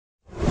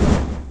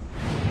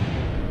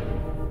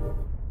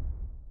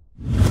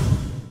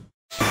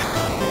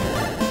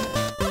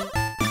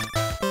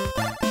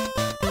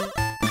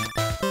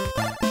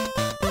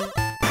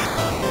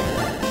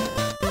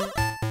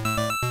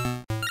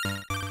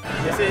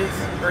is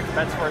Earth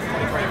Defense Force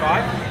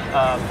 2025,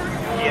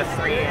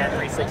 PS3 and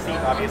 360,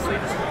 obviously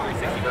this is the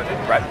 360 version.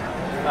 Right.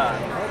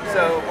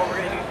 So what we're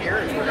going to do here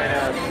is we're going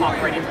to pop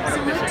right into one of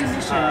the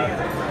missions.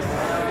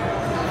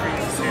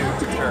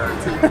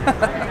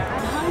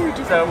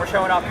 So we're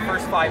showing off the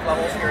first 5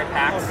 levels here in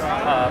PAX,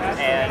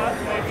 and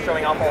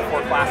showing off all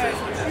 4 classes,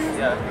 which is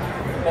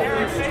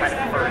hopefully this is kind of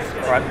the first.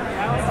 Right.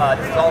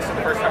 This is also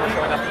the first time we're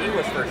showing off the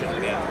English version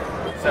of the game.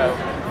 So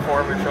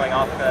before we were showing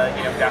off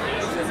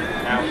Japanese, and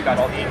now we've got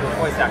all the English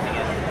voice acting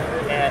in.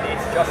 And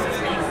it's just as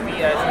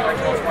B-movie as the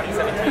original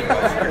 2017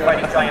 was. You're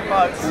fighting giant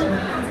bugs.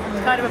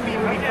 It's kind of a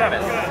B-movie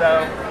premise.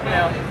 So,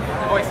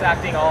 the voice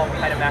acting all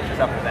kind of matches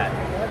up with that.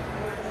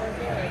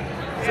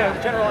 So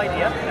the general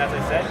idea, as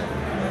I said,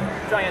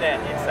 giant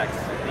insects.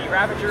 The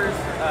Ravagers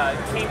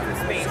came from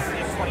space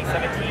in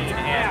 2017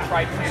 and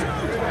tried to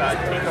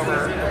take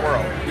over the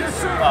world.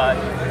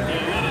 The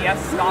EDS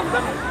stopped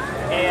them,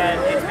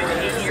 and it's been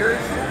 8 years.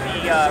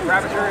 The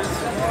Ravagers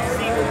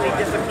seemingly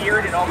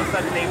disappeared, and all of a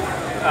sudden they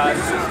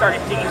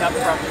started digging up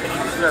from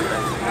beneath the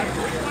surface.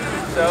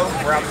 So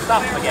we're out to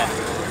stop them again.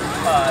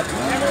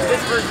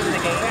 This version of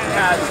the game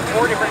has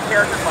 4 different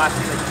character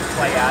classes that you can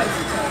play as.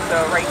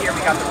 So right here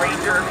we got the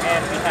Ranger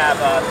and we have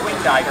the Wing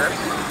Diver.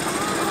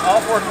 All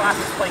 4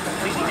 classes play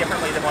completely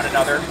differently than one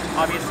another.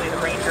 Obviously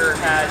the Ranger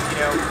has,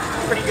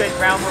 pretty good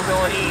ground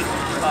mobility,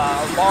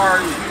 a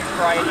large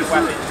variety of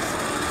weapons,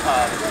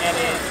 and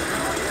is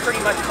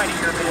pretty much kind of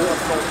your vanilla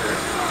soldier.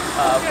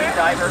 Wing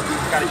Diver,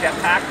 got a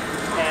jetpack,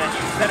 and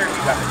uses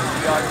energy weapons.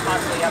 You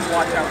constantly have to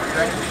watch out for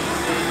your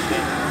enemies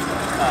and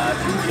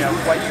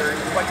what you're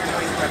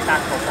doing from a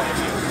tactical point of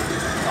view.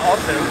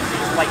 Also,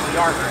 he's lightly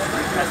armored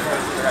as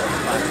opposed to the rest of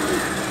the class.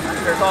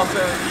 There's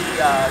also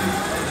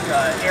the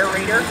Air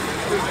Raider,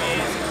 who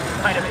is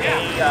kind of a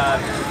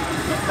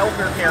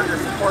helper character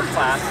support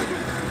class.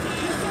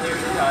 He can do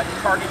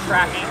target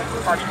tracking,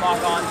 target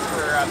lock-ons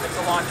for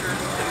missile launchers,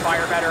 to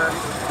fire better.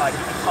 He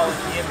can call in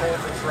vehicles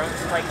and drone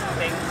strikes and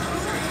things.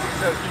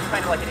 So he's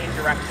kind of like an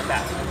indirect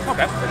combatant.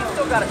 Okay. But he's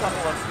still got a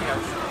couple of,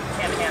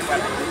 hand-to-hand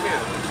weapons too.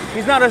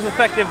 He's not as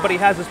effective, but he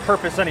has his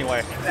purpose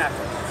anyway.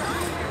 Exactly.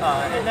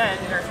 And then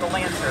there's the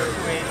Lancer,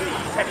 who is the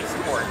heavy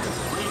support.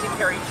 He can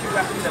carry 2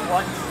 weapons at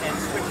once and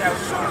switch out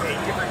to a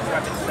different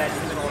weapon set in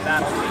the middle of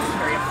battle, so he can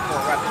carry up to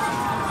 4 weapons.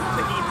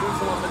 So he moves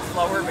a little bit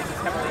slower, but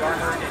he's heavily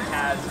armored and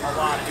has a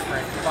lot of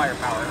different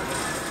firepower.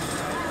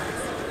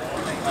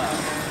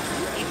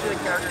 Each of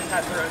the characters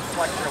has their own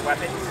selection of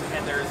weapons,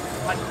 and there's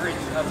hundreds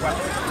of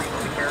weapons for each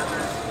of the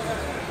characters.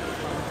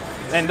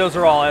 And those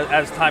are all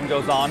as time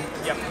goes on?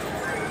 Yep.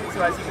 So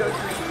as you go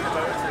through each of the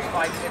modes, there's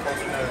 5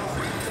 difficulty modes,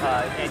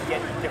 and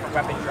get different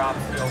weapon drops,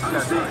 you'll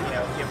start to,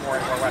 get more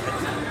and more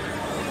weapons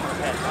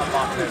and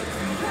unlock those.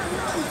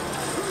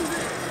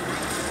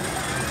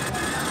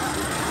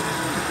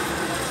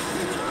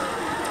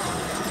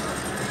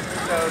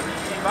 So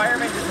the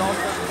environment is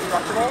also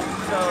destructible,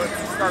 so if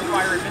you start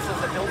firing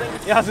missiles at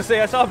buildings... Yeah, I was going to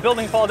say, I saw a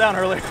building fall down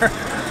earlier.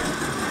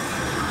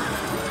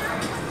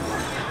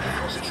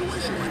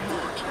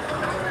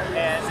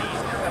 And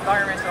the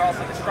environments are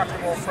also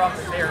destructible from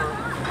their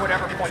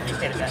whatever point you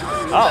hit it at.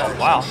 Oh,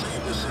 wow.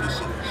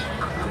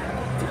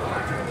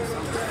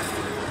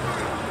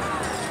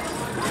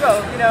 So,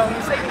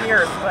 you're saving the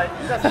Earth, but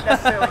it doesn't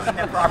necessarily mean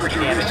that property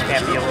damage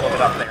can't be a little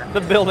bit up there.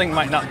 The building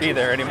might not be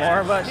there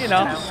anymore, but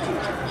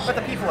But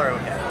the people are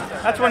okay.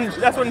 That's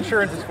what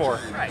insurance is for.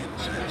 Right.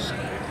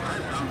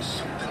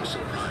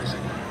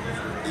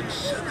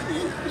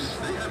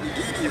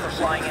 Different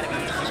flying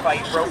enemies. You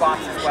fight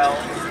robots as well.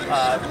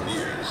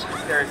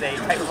 There's a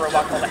type of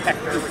robot called a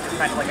Hector, which is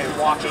kind of like a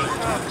walking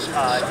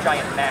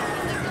giant mech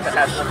that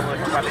has multiple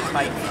different weapon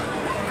types.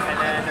 And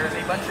then there's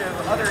a bunch of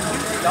other new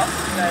stuff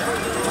that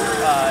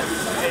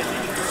is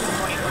introduced in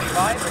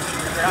 2025, which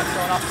they're not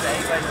showing off today,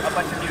 but a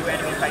bunch of new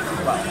enemy types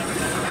as well.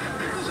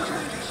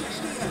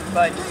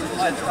 But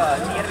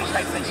the enemy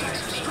types that you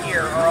see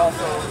here are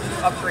also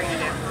upgraded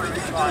and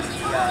improved on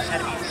the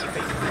enemies that you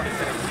faced in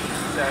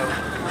 2017. So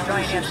the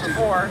giant ants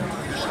before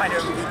kind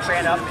of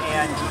ran up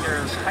and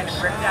either kind of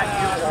ripped at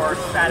you or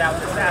spat out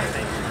the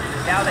assassin.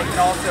 Now they can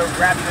also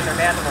grab you in their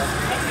mandibles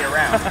and take you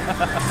around.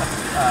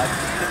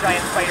 The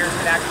giant spiders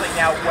can actually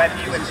now web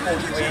you and pull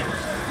you in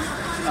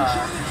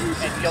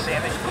and deal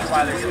damage to you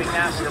while they're doing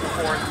that, where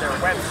before their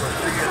webs were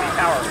really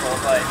powerful,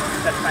 but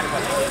that's kind of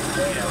what they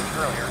did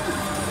earlier.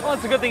 Well,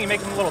 it's a good thing you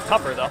make them a little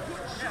tougher, though.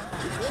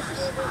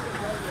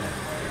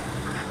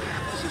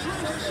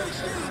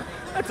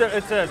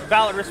 It's a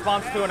valid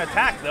response to an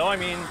attack, though. I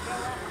mean,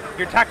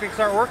 your tactics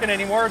aren't working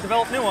anymore,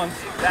 develop new ones.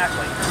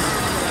 Exactly.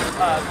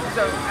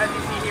 So, as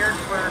you see here,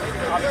 we're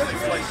obviously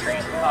split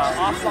screen.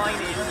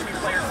 Offline is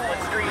 2-player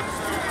split screen.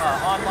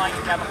 Online,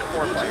 you have up to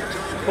 4 players.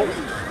 Cool.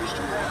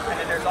 And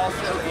then there's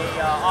also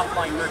a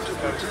offline versus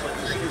mode split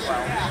screen as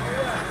well.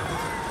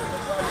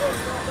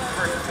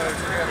 Versus mode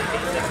is fairly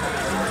basic.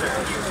 There's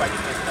a few fighting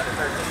against another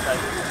person,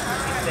 but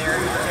it's there.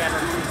 And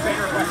we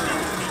requested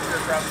a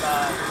feature from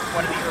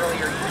one of the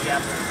earlier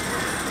EDMs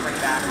to bring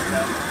back, so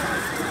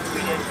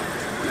we did.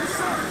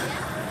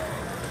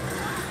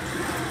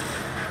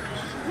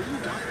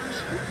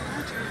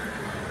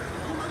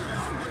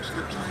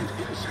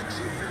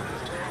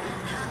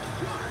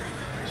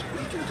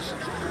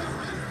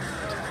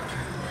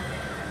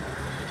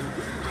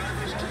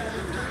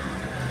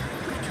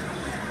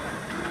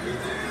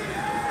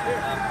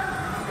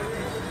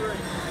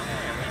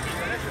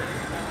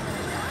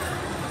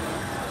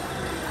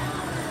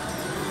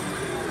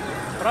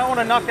 But I want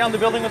to knock down the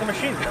building with a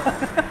machine gun.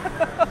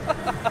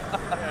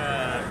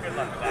 Good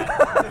luck with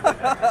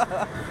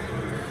that.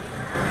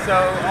 So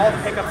all the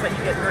pickups that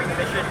you get during the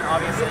mission,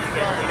 obviously you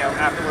get,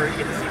 afterward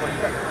you get to see what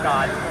you've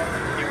got,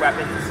 new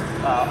weapons,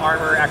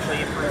 armor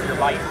actually improves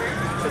your life.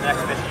 So the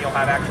next mission you'll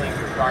have actually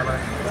improved armor.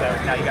 So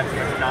now you got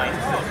 209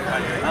 instead of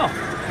 200. Oh.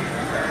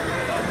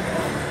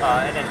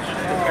 And then each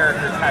of the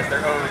characters has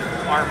their own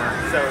armor.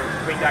 So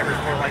Wing Diver's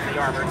more like the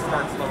armor, it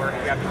starts lower.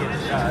 You have to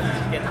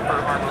get her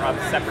armor up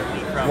separately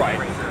from the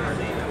Razor or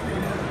the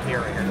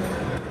carrier.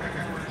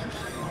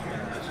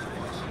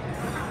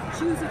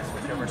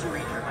 Switch over to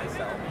Ranger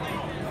myself.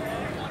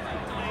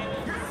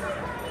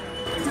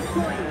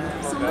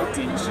 Deploying. Select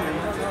mission.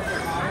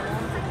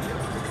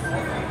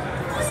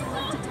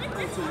 Select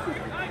difficulty.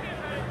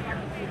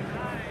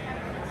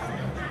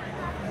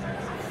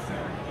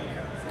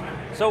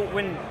 So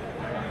when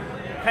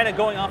kind of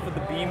going off of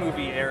the B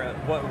movie era,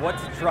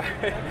 what's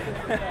driving?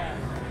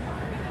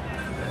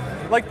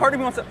 Like, part of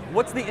me wants to,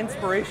 what's the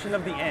inspiration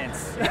of the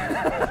ants? The kind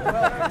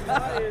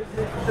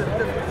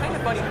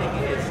of funny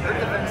thing is, Earth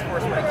Defense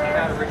Force, when it came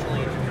out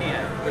originally in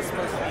Japan, was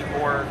supposed to be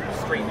more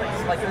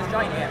straight-laced. Like, it was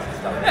giant ants and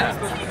stuff. It was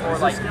supposed to be more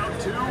like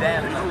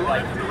them,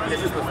 like,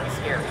 this is supposed to be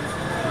scary.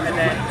 And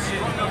then,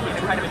 in a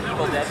kind of an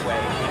Evil Dead way,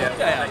 that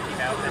came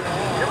out, and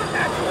it was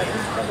actually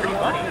pretty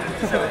funny.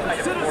 So it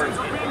kind of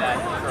morphed into that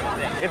sort of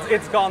thing.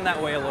 It's gone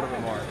that way a little bit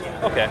more.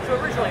 Yeah. Okay. So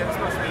originally it was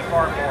supposed to be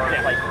far more,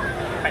 like,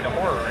 kind of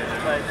horror-ish,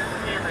 but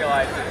you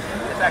realize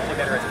it's actually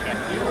better as a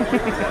campy.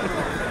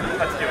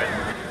 Let's do it.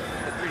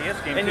 The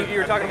 3DS game. And you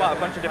were talking about a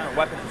bunch of different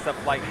weapons and stuff.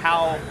 Like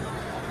how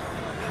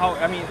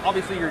I mean,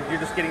 obviously you're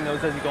just getting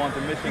those as you go on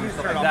through missions and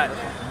stuff like that.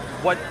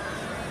 What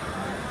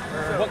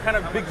kind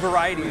of big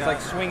varieties,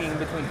 like swinging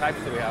between types,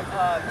 do we have?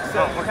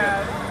 So you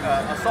have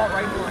assault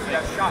rifles, you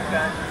have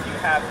shotguns, you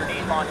have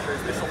grenade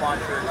launchers, missile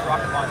launchers,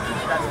 rocket launchers.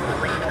 That's for the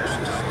Rangers.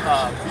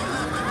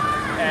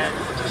 And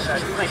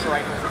sniper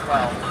rifles as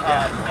well.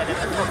 And then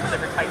there's multiple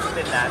different types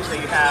within that. So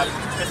you have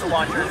missile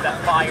launchers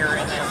that fire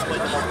and then split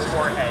into multiple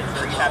warheads,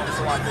 or you have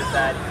missile launchers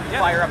that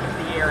fire up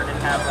into the air and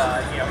then have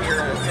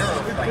arrow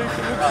spikes.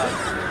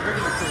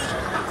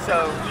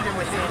 So even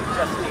within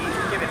just a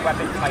given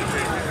weapon type,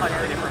 there's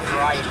 100 different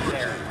varieties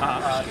there.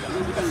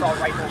 Assault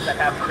rifles that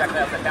have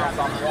projectiles that bounce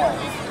off walls,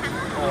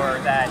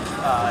 or that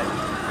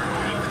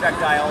the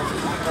projectiles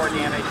do more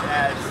damage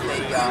as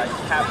they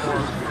have more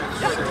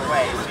further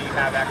away. So you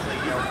have actually,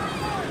 you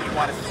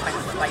want to kind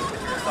of snipe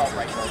with your assault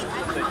rifle, so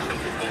it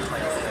changes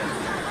gameplay a little bit.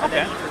 And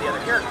then each of the other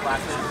character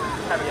classes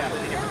have a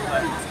completely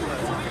different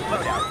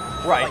loadout.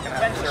 Right. Like a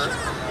fencer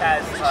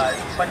has a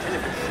bunch of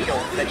different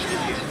shields that he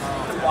can use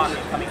to block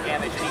incoming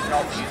damage, and he can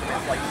also use them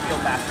as like shield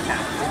fast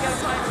attacks.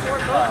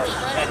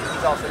 And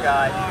he's also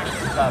got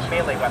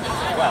melee weapons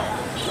as well.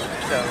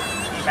 So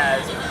he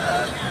has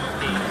the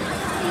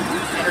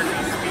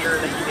energy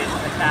spear that you can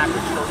attack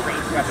with short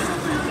range weapons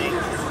and things,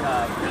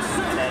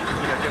 and then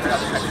different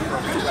other types of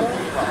short range weapons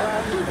as well.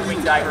 The Wing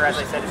Diver, as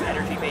I said, is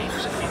energy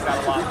based. She's got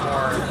a lot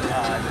more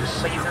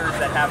lasers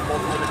that have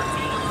multiple different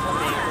beams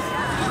and things.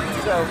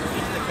 So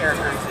each of the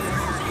characters is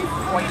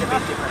quite a bit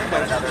different from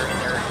one another in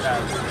their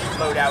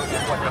loadout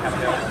and what they have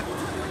available.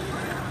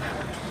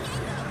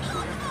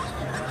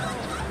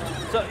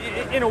 So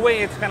in a way,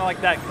 it's kind of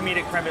like that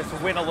comedic premise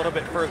went a little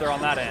bit further on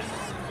that end.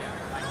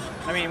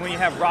 I mean, when you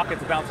have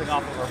rockets bouncing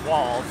off of our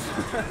walls.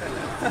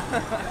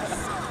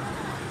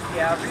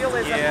 Yeah,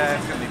 realism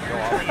is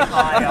really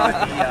high on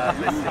the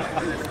listing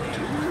for this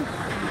game.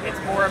 It's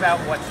more about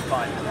what's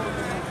fun.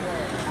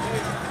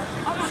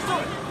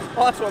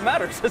 Well, that's what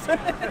matters, isn't it?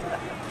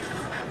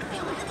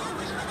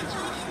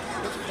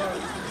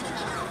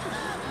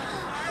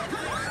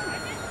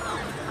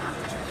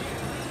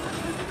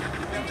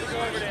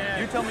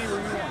 You tell me where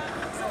you want it.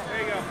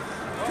 There you go.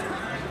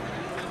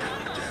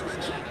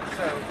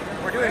 So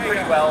we're doing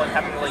pretty well and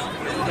haven't really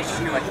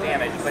taken too much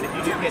damage, but if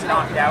you do get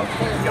knocked out,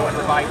 you can go and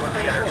revive one of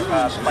the other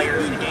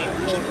players in the game.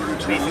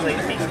 Basically,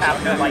 it takes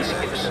half your life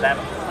and gives it to them.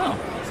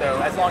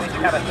 So as long as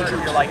you have a third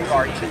of your life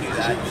bar, you can do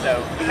that.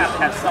 So you have to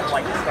have some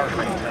life to start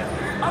with.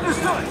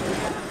 Understood.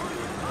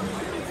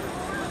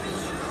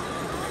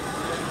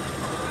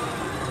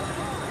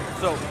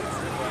 So,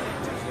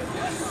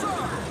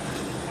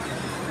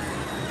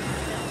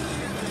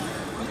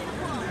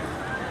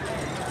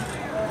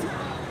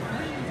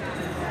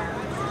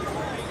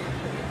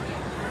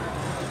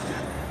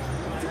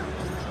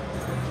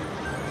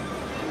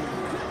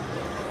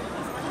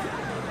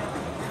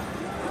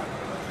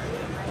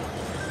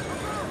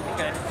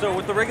 so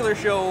with the regular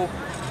show,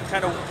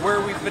 kind of where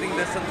are we fitting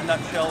this in the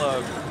nutshell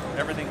of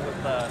everything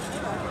with the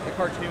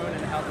cartoon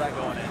and how's that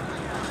going in?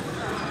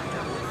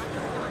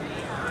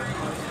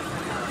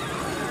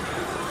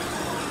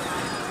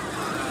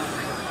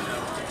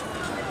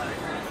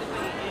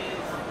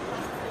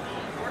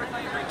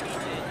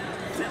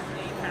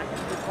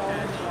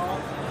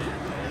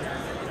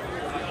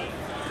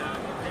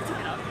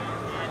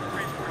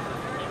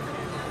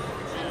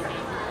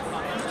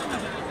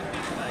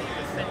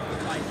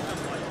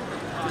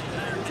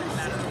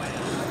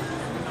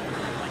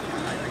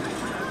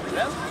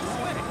 That's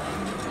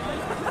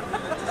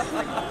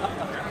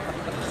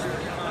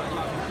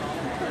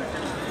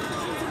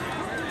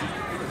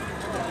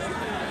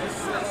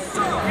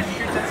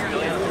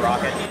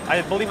Rocket.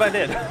 I believe I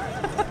did.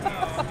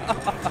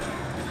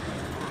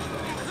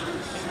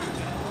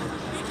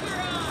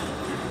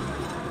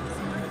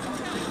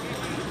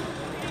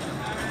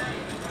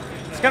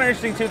 It's kind of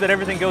interesting too that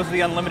everything goes to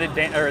the unlimited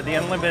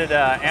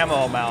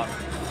ammo amount.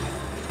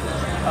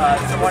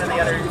 So one of the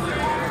other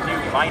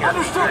new minor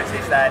features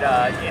is that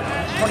in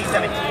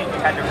 2017 you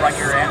had to run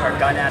your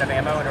gun out of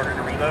ammo in order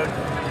to reload,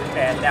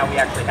 and now we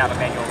actually have a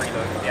manual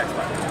reload with the X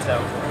button. So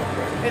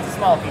it's a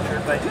small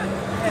feature, but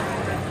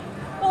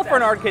Well, for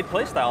an arcade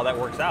playstyle, that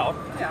works out.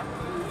 yeah.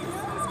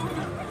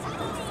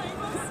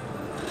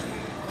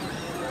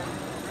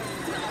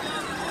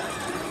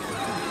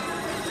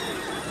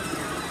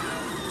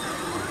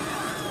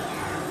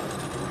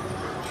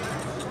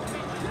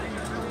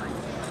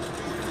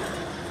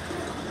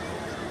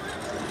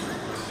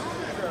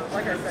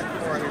 Like I said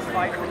before, there's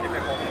 5 different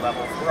difficulty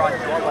levels. We're on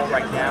normal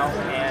right now,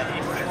 and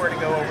if we were to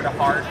go over to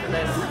hard for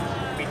this,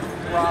 we'd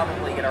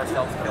probably get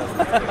ourselves killed.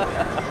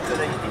 So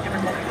the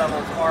difficulty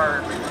levels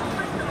are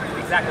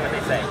exactly what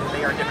they say.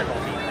 They are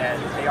difficulty,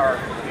 and they are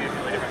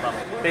usually different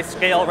levels. They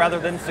scale rather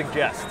than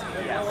suggest.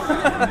 Yes.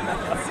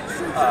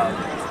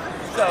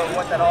 So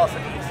what that also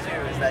means too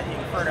is that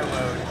Inferno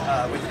mode,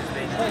 which has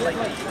been like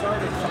the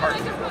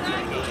hardest difficulty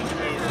in the game,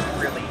 is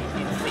really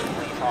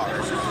insanely hard.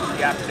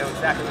 You have to know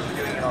exactly what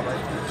you're doing in all the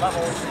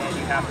levels, and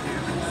you have to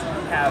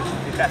have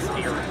the best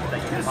gear that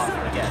you can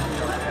possibly get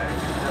in order to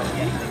do really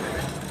anything with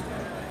it.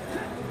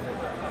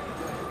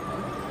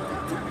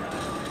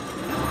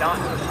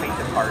 Not the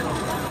basic part.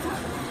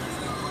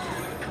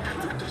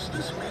 Does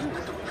this mean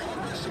that the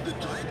progress of the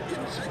giant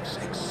insects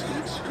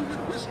exceeds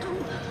human wisdom?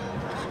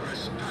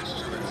 Progress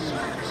faster than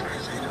science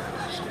has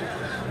universal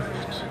development.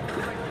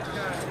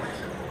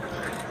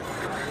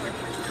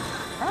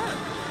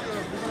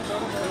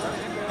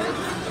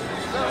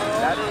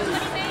 That is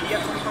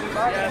EF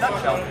 2025 in a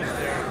nutshell.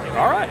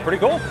 All right, pretty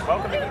cool.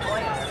 Welcome to the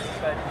plan.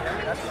 But, you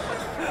know, that's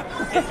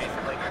it,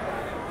 basically.